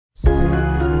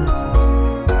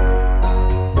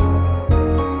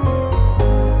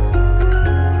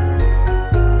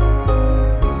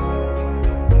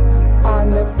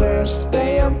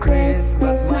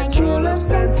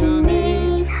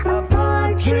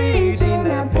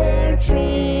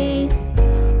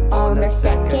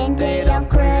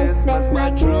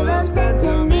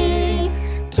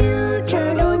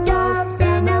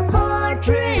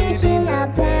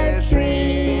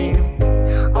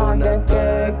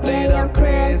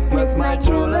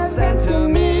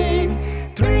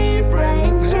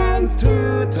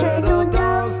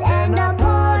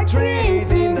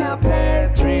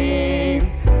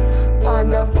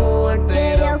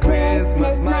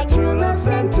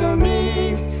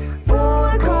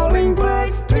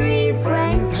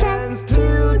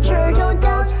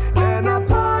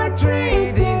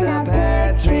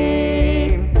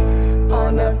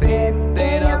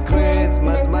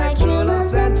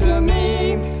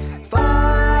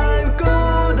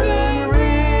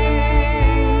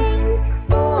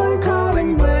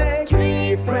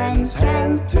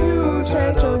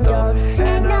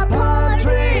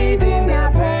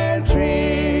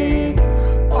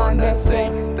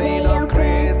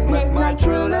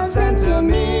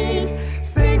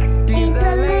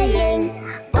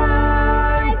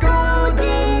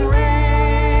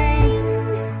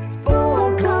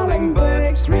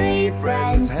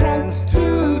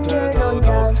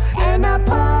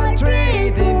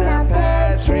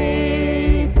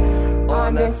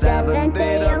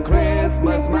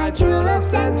Christmas my true love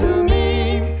sent to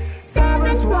me.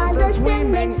 7 swans are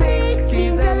swimming, 6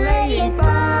 geese are laying,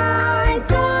 5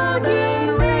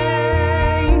 golden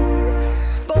rings,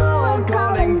 4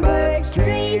 calling birds,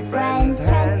 3 friends,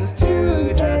 hens,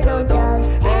 2 turtle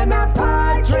doves, and a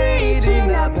partridge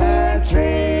in a pear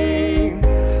tree.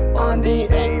 On the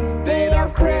 8th day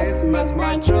of Christmas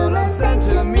my true love sent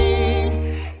to me.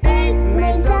 8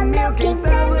 maids are milking,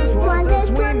 7 swans are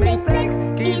swimming, 6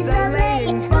 geese are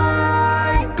laying,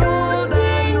 5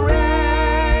 golden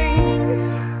rings,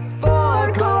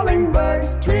 4 calling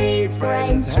birds, 3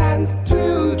 friends, hens,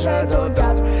 2 turtle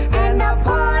doves, and a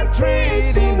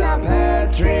partridge in a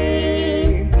pear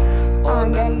tree.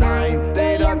 On the 9th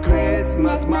day of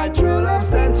Christmas my true love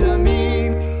sent to me.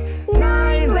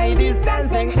 9 ladies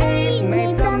dancing, 8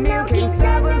 maids are milking,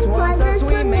 7 swans are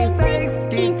swimming, 6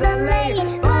 geese are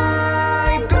laying,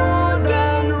 5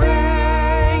 golden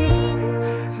rings,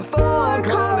 4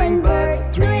 calling birds,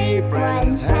 3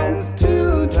 friends, hens,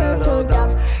 2 turtle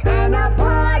doves, and a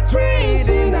partridge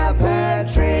in a pear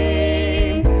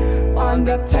tree. On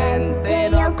the 10th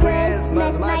day of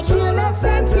Christmas my true love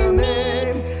sent to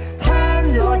me.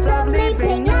 10 lords of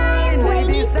leaping, 9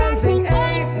 ladies dancing,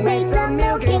 8 maids are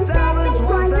milking, 7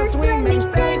 swans are swimming,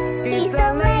 6 geese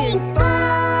are laying,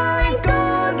 5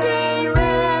 golden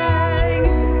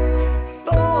rings,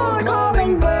 4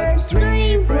 calling birds,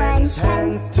 3 friends,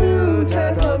 hens, 2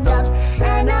 turtle doves,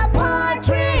 and a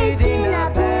partridge in a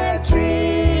pear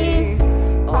tree.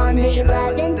 On the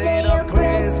 11th day of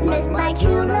Christmas my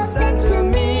true love sent to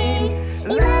me.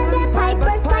 11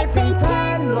 pipers piping,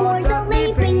 10 lords are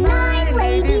leaping, 9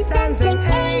 ladies dancing,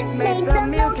 8 maids are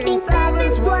milking, 7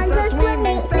 swans are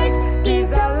swimming, 6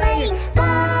 geese are laying,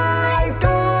 5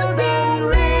 golden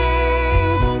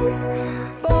rings,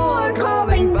 4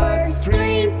 calling birds,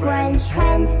 3 French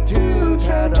hens, 2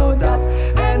 turtle doves,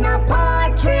 and a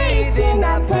partridge in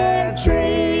a pear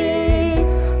tree.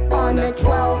 On the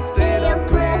 12th day of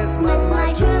Christmas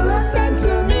my true love sent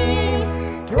to me.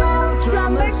 12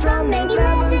 drummers drumming,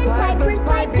 11 pipers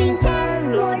piping,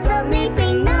 10 lords are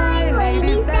leaping, 9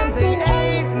 ladies dancing,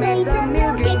 8 maids are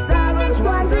milking, 7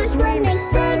 swans are swimming,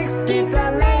 6 geese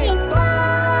are laying,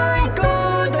 5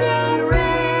 golden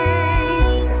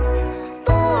rings,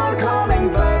 4 calling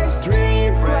birds,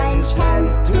 3 French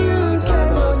hens, 2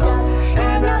 turtle doves,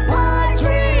 and a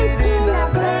partridge in a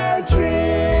pear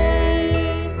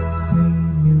tree. Sing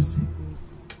music.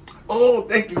 Oh,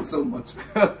 thank you so much.